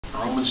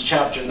Romans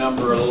chapter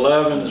number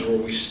 11 is where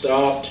we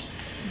stopped.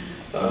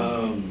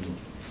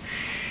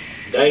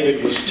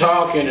 David was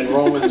talking in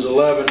Romans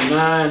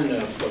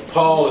 11:9.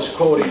 Paul is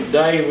quoting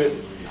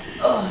David.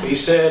 He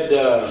said,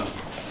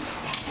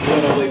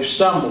 they've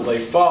stumbled, they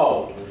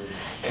fall.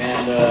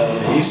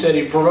 And he said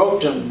he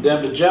provoked them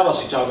to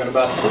jealousy, talking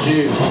about the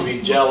Jews, to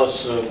be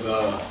jealous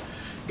of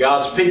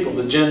God's people,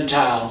 the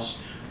Gentiles,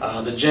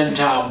 the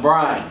Gentile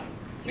bride.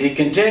 He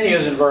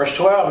continues in verse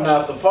 12,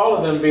 now if the fall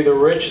of them be the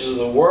riches of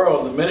the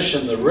world, and the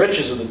diminishing of the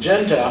riches of the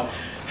Gentile,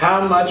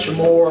 how much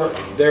more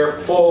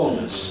their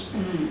fullness.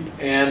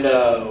 And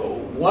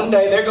one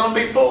day they're going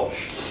to be full.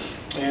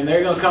 And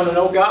they're going to come to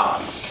know God.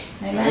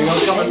 Amen. They're going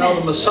to come to know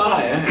the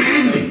Messiah.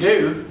 And they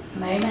do.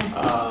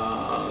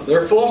 Amen.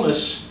 Their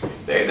fullness,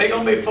 they're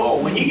going to be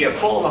full. When you get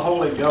full of the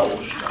Holy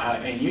Ghost,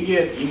 and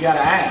you got to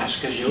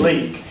ask because you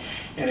leak.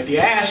 And if you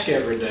ask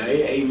every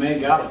day,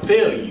 amen, God will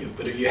fill you.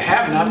 But if you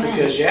have not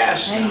because you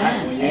ask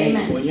not, when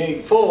you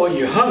ain't full,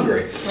 you're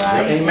hungry.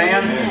 Right.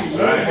 Amen. Amen.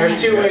 Right.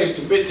 There's two ways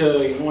to beat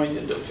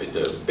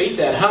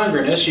that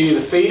hungriness. You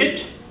either feed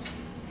it,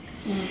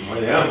 or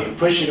you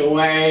push it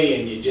away,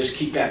 and you just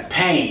keep that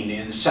pain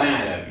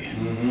inside of you.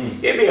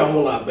 It'd be a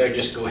whole lot better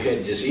just go ahead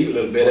and just eat a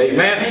little bit.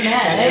 Amen.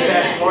 And just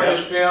ask the Lord,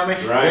 just fill me,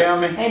 fill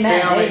me, fill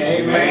me.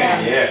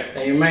 Amen. Yes.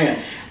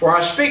 Amen. For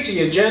I speak to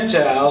you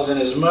Gentiles,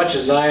 inasmuch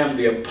as I am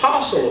the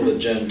apostle of the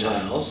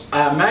Gentiles,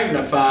 I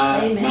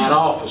magnify mine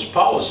office.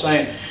 Paul is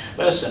saying,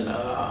 listen,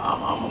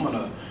 I'm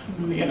going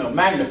to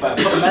magnify,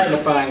 put a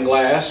magnifying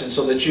glass, and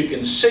so that you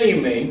can see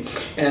me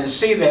and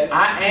see that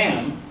I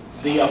am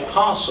the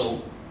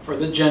apostle for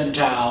the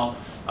Gentile,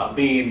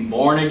 being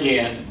born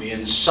again,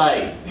 being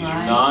saved. These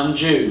are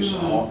non-Jews,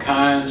 all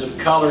kinds of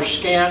color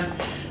skin,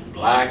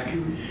 black.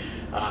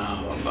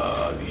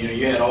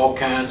 You had all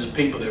kinds of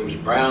people. There was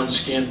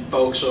brown-skinned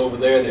folks over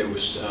there. There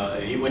was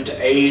he went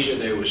to Asia.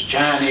 There was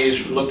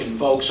Chinese-looking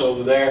folks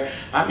over there.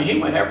 I mean, he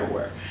went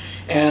everywhere,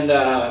 and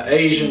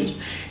Asians.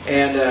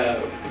 And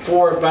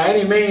for by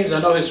any means, I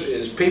know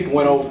his people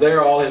went over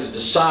there. All his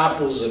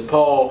disciples that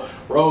Paul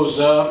rose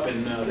up,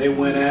 and they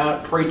went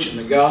out preaching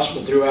the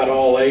gospel throughout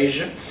all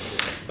Asia.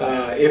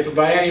 If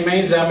by any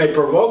means I may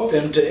provoke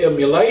them to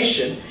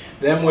emulation,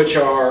 them which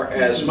are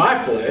as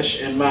my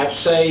flesh, and might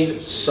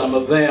save some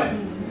of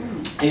them.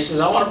 He says,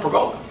 I want to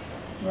provoke them.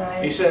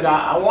 Right. He said,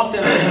 I want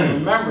them to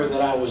remember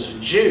that I was a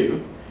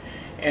Jew,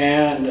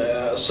 and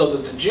so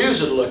that the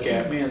Jews would look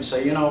at me and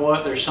say, you know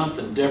what, there's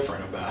something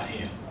different about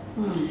him.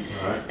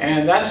 Right.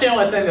 And that's the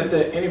only thing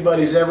that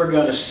anybody's ever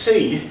going to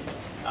see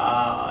in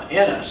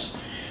us.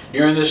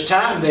 During this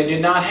time, they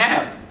did not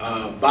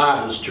have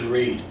Bibles to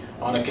read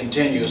on a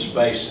continuous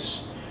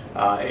basis.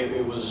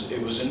 It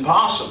was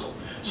impossible.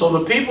 So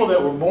the people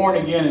that were born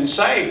again and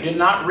saved did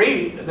not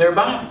read their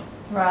Bible.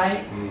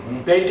 Right.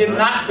 They did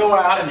not go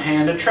out and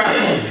hand a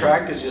tract. A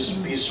tract is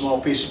just a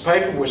small piece of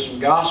paper with some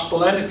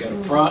gospel in it. It's got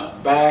a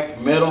front, back,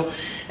 middle,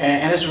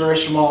 and it's a very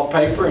small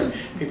paper. And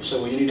people say,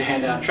 well, you need to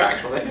hand out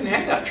tracts. Well, they didn't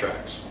hand out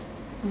tracts.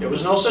 There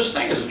was no such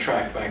thing as a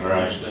tract back in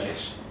those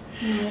days.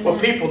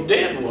 What people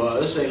did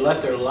was they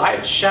let their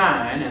light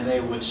shine, and they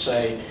would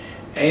say,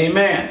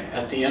 amen,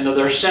 at the end of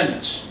their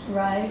sentence.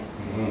 Right.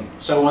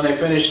 So when they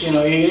finished,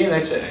 eating,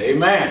 they'd say,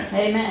 amen.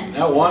 Amen. Isn't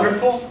that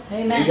wonderful?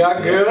 Amen. You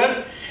got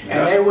good?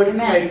 And they would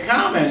make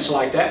comments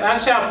like that.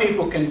 That's how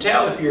people can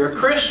tell if you're a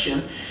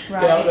Christian.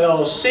 Right.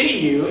 They'll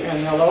see you,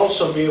 and they'll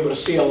also be able to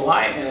see a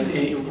light,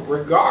 and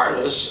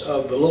regardless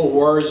of the little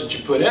words that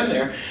you put in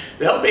there,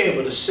 they'll be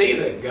able to see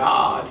that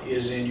God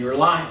is in your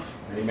life.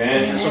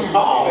 Amen. And so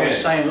Paul is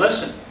saying,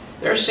 listen,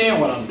 they're seeing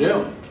what I'm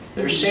doing.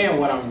 They're seeing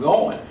what I'm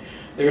going.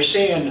 They're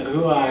seeing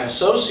who I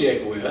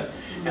associate with.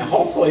 And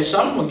hopefully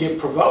someone will get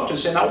provoked and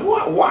say, now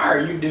why are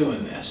you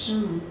doing this?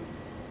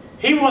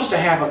 He wants to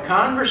have a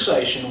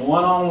conversation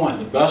one-on-one.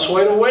 The best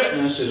way to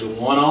witness is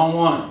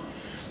one-on-one.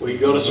 We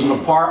go to some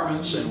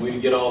apartments and we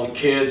get all the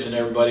kids and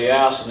everybody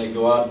else, and they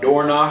go out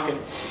door knocking.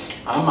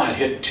 I might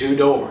hit 2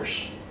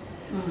 doors,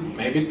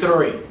 maybe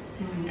 3.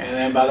 And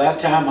then by that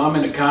time, I'm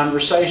in a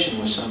conversation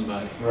with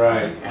somebody.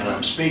 Right. And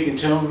I'm speaking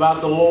to them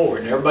about the Lord.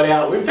 And everybody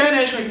out, we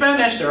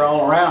finished. They're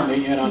all around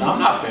me, and I'm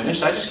not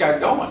finished. I just got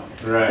going.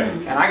 Right.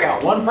 And I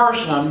got one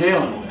person I'm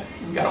dealing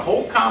with. Got a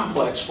whole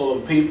complex full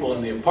of people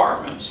in the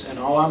apartments, and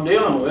all I'm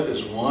dealing with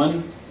is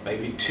 1,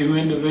 maybe 2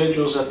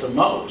 individuals at the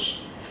most.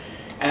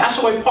 And that's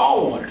the way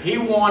Paul wanted. He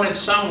wanted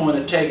someone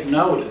to take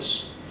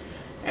notice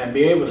and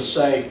be able to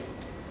say,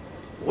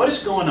 what is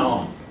going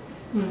on?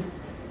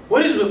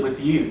 What is it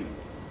with you?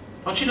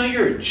 Don't you know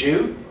you're a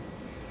Jew?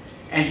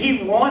 And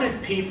he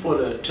wanted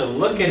people to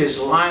look at his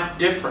life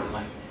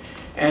differently.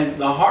 And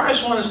the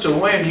hardest ones to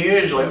win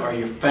usually are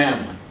your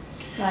family.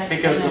 Right.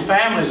 Because the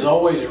family is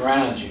always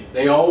around you.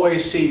 They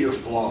always see your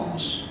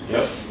flaws.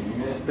 Yep.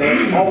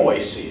 They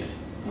always see it.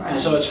 Right. And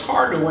so it's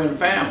hard to win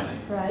family.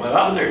 Right. But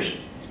others,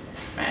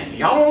 man,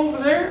 y'all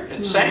over there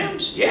at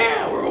Sam's?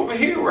 Yeah, we're over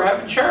here. We're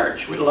having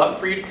church. We'd love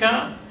for you to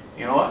come.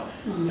 You know what?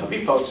 There'll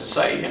be folks that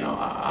say,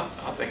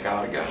 I think I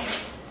ought to go.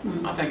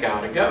 I think I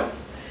ought to go.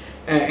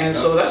 And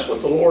so that's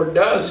what the Lord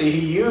does. He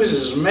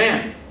uses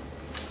men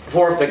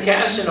For if the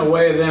casting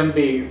away of them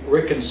be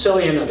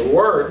reconciliation of the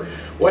word,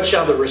 what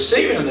shall the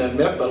receiving of them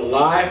be but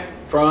life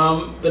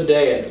from the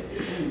dead?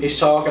 He's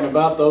talking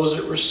about those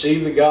that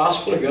receive the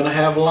gospel are going to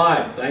have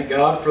life. Thank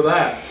God for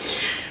that.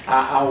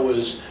 I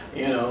was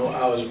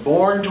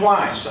born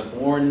twice. I was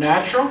born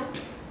natural,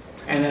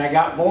 and then I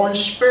got born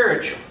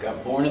spiritual.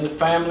 Got born in the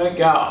family of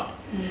God.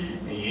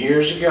 And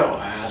years ago,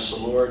 I asked the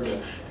Lord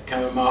to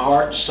come in my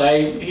heart and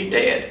save me. He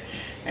did.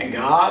 And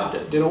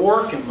God did a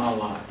work in my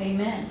life.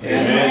 Amen.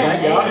 And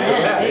thank God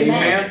for that.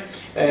 Amen.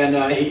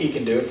 And He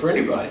can do it for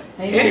anybody.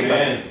 Amen.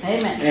 Anybody.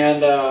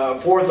 Amen.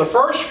 And for if the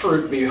first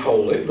fruit be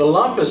holy, the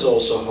lump is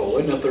also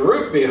holy. And if the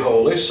root be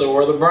holy, so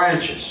are the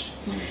branches.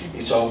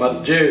 He's talking about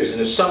the Jews. And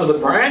if some of the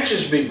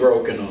branches be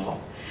broken off,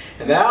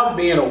 and thou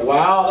being a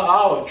wild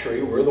olive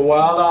tree, we're the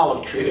wild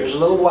olive tree. There's a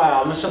little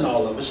wildness in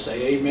all of us.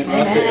 Say amen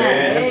right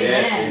there.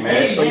 Amen.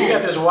 Amen. So you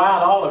got this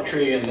wild olive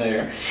tree in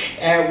there.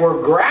 And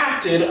we're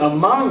grafted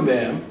among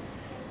them,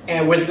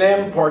 and with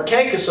them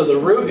partakest of the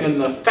root and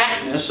the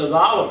fatness of the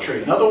olive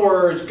tree. In other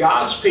words,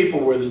 God's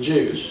people were the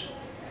Jews.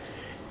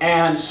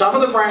 And some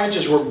of the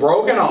branches were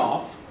broken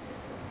off,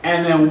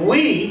 and then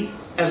we,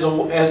 as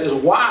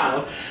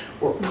wild,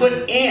 were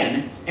put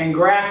in and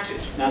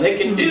grafted. Now they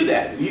can do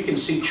that. You can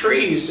see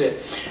trees that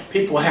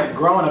people have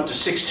grown up to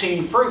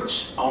 16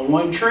 fruits on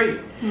one tree.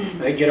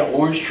 They get an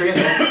orange tree and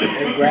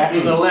they graft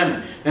in a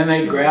lemon. Then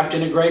they graft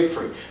in a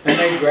grapefruit. Then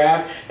they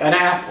graft an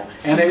apple.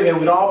 And it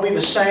would all be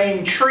the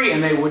same tree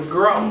and they would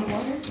grow.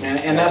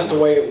 And that's the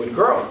way it would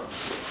grow.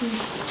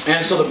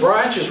 And so the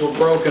branches were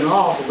broken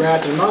off,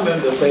 grafted among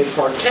them, that they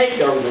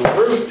partake of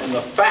the root and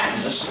the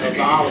fatness of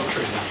the olive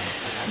tree.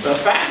 The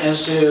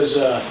fatness is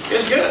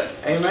good.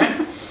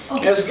 Amen?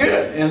 It's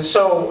good. And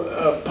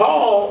so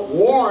Paul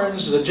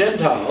warns the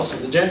Gentiles,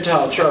 the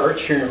Gentile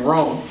church here in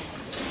Rome,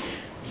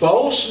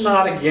 boast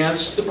not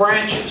against the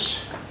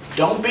branches.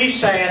 Don't be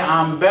saying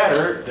I'm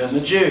better than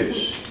the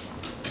Jews.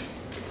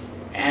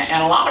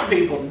 And a lot of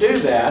people do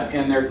that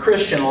in their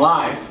Christian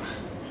life.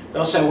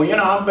 They'll say,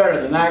 well, I'm better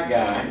than that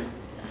guy.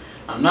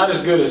 I'm not as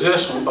good as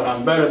this one, but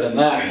I'm better than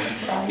that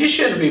one. Right. You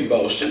shouldn't be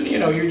boasting.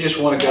 You're just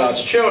one of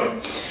God's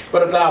children.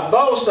 But if thou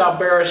boast, thou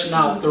bearest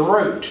not the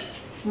root.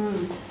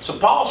 So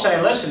Paul's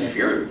saying, listen, if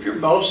you're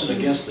boasting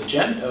against the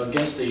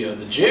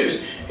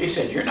Jews, he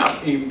said, you're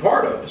not even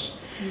part of us.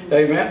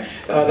 Amen.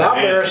 Thou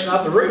bearest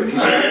not the root. He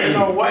said, there's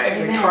no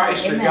way that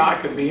Christ or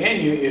God could be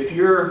in you if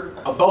you're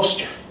a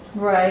boaster.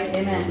 Right.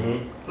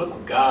 Amen. Look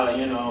what God,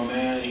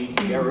 man, He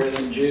got rid of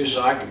them Jews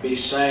so I could be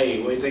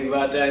saved. What do you think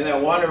about that? Isn't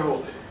that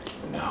wonderful?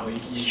 No,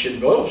 you should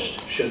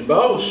boast. Shouldn't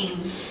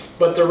boast.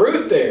 But the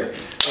root there,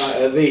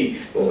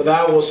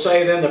 thou wilt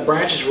say then the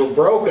branches were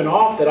broken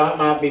off that I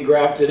might be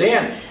grafted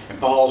in. And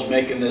Paul's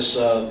making this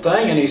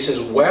thing, and he says,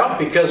 well,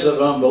 because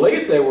of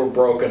unbelief they were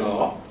broken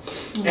off,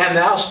 and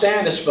thou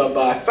standest but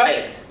by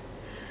faith.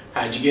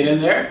 How'd you get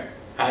in there?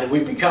 How did we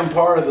become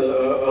part of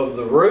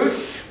the root?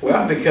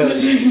 Well,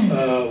 because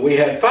we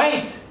had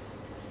faith.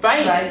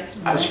 Faith. Right.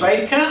 How does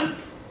faith come?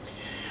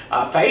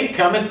 Faith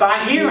cometh by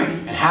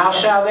hearing, and how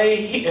shall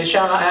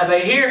not have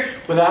they hear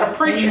without a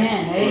preacher?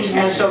 Amen.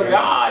 And so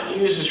God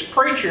uses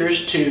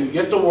preachers to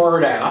get the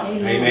word out,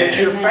 that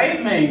your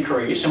faith may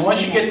increase. And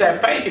once you get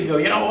that faith, you go,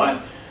 you know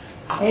what?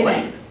 I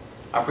believe.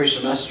 I preached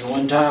a message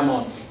one time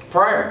on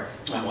prayer.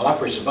 Well, I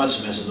preached a bunch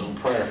of messages on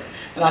prayer.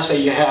 And I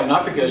say, you have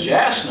not because you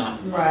ask not.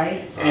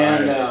 Right.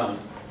 And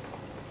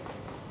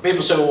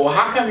people say, well,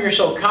 how come you're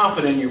so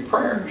confident in your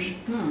prayers?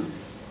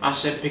 I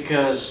said,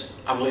 because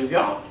I believe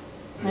God.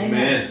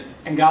 Amen.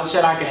 And God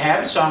said I could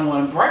have it, so I'm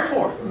going to pray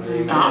for it.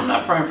 Amen. Now, I'm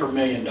not praying for $1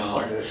 million.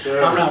 Yes,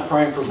 I'm not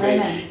praying for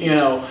anything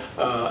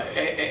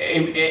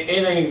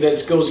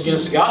that goes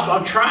against the gospel.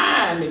 I'm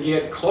trying to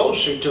get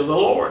closer to the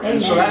Lord. Amen.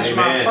 And so that's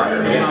my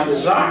prayer and my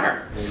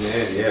desire.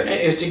 Amen. Yes.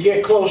 Is to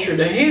get closer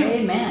to Him.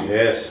 Amen.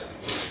 Yes.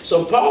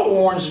 So Paul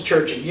warns the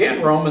church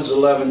again, Romans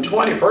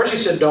 11:20. First he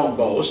said, don't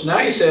boast. Now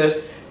he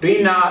says,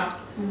 be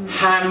not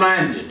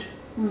high-minded.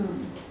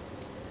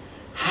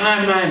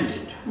 High-minded.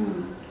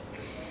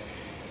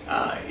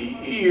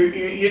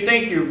 You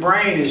think your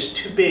brain is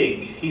too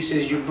big. He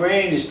says your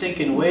brain is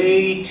thinking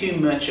way too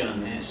much on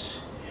this.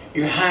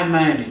 You're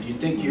high-minded. You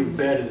think you're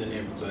better than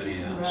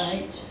everybody else.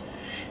 Right.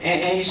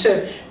 And he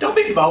said, don't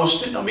be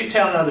boasting. Don't be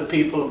telling other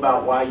people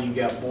about why you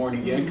got born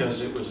again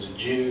because it was the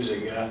Jews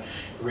that got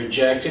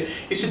rejected.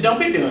 He said, don't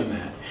be doing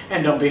that.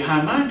 And don't be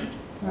high-minded.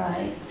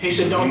 Right. He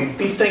said, don't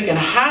be thinking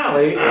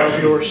highly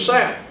of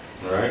yourself.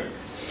 Right.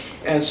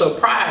 And so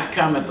pride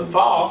cometh the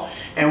fall.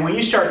 And when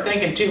you start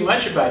thinking too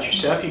much about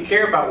yourself, you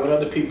care about what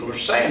other people are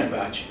saying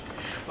about you.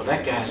 Well,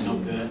 that guy's no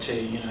good. I tell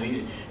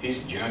you, he's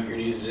a drunkard,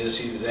 he's this,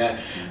 he's that.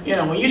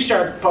 When you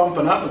start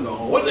pumping up and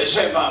going, what do they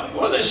say about me?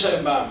 What do they say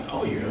about me?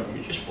 Oh, you're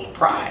just full of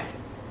pride.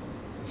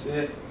 That's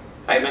it.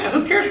 Amen.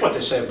 Who cares what they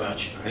say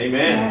about you?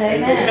 Amen.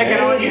 Amen. They're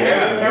picking on you.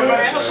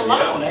 Everybody else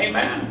alone.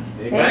 Amen.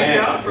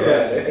 Thank God for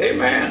that.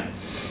 Amen.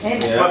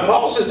 Amen. But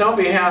Paul says, don't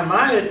be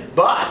high-minded,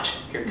 but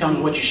here comes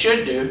what you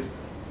should do.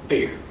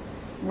 Fear.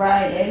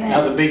 Right, amen.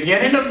 Now the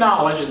beginning of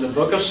knowledge in the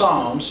book of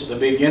Psalms, the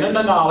beginning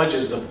of knowledge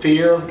is the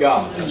fear of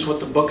God. That's what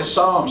the book of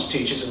Psalms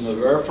teaches in the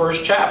very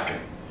first chapter.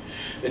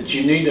 That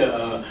you need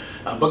a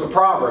book of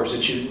Proverbs,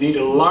 that you need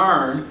to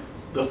learn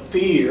the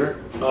fear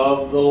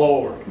of the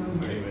Lord.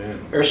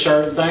 Amen. There are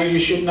certain things you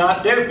should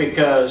not do,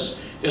 because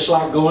just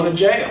like going to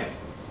jail.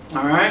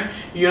 All right,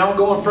 you don't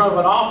go in front of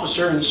an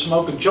officer and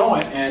smoke a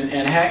joint and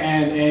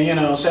you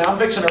know, say, I'm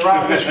fixing to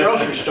rob this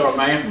grocery store,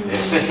 man.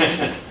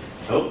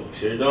 Oh,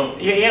 sure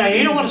don't. You know,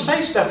 you don't want to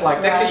say stuff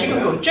like that, because you're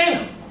going to go to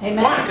jail.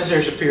 Amen. Why? Because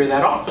there's a fear of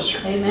that officer.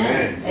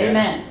 Amen.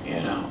 Amen.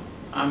 You know,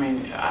 I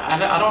mean,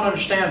 I don't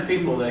understand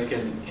people that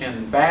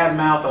can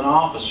badmouth an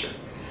officer.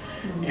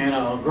 You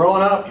know,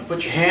 growing up, you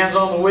put your hands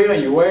on the wheel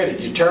and you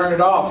waited, you turned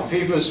it off. If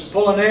he was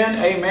pulling in,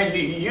 hey man,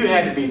 you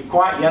had to be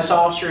quiet. Yes,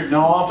 officer.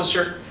 No,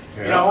 officer.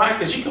 Yeah. You know why?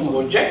 Because you can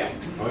go to jail.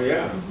 Oh,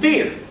 yeah.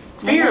 Fear.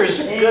 Fear is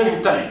a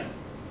good thing.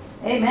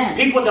 Amen.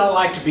 People don't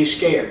like to be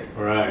scared,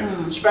 Right.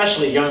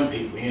 especially young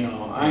people. You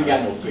know, I ain't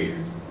got no fear.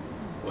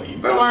 Well, you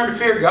better learn to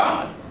fear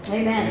God.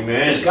 Amen.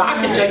 Because Amen.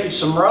 God can take you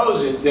some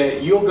roads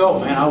that you'll go,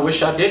 man, I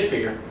wish I did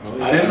fear.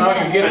 Oh, I didn't know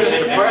I could get this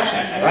depression.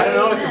 I didn't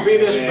know it could be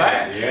this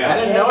bad. Yeah. I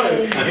didn't know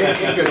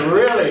it could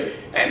really,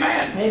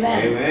 amen.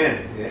 Amen.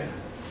 Amen. Yeah.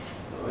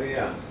 Oh,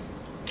 yeah.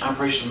 I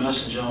preached a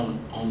message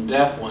on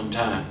death one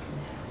time.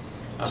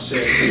 I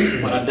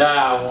said, when I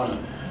die,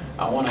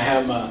 I want to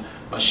have my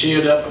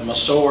shield up and my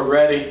sword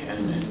ready,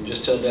 and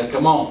just tell death,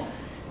 come on.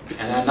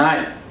 And that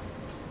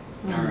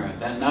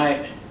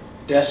night,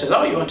 death says,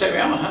 oh, you want to take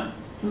me on, huh?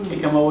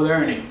 He come over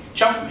there and he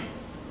choked me.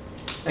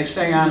 Next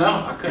thing I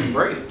know, I couldn't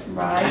breathe.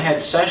 Right. I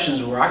had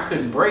sessions where I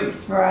couldn't breathe.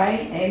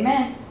 Right.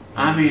 Amen.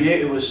 I mean,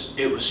 it was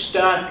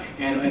stuck,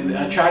 and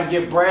I tried to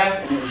get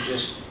breath, and it was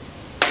just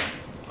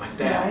like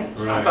that.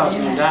 Right. I thought I was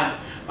going Amen. to die.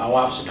 My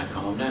wife said, now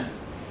calm down.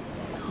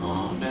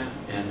 Calm down.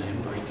 And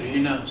then breathe through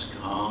your nose.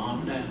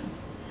 Calm down.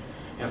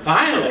 And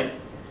finally,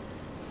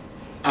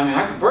 I mean,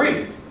 I could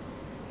breathe.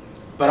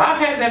 But I've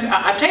had them,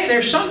 I tell you,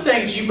 there's some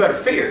things you better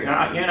fear.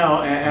 You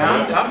know,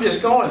 and I'm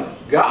just going,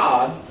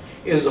 God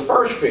is the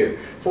first fear.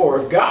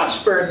 For if God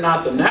spared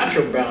not the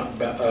natural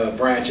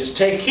branches,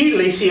 take heed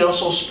lest he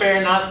also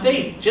spare not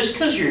thee. Just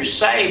because you're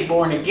saved,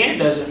 born again,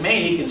 doesn't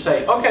mean he can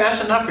say, okay,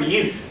 that's enough for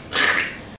you.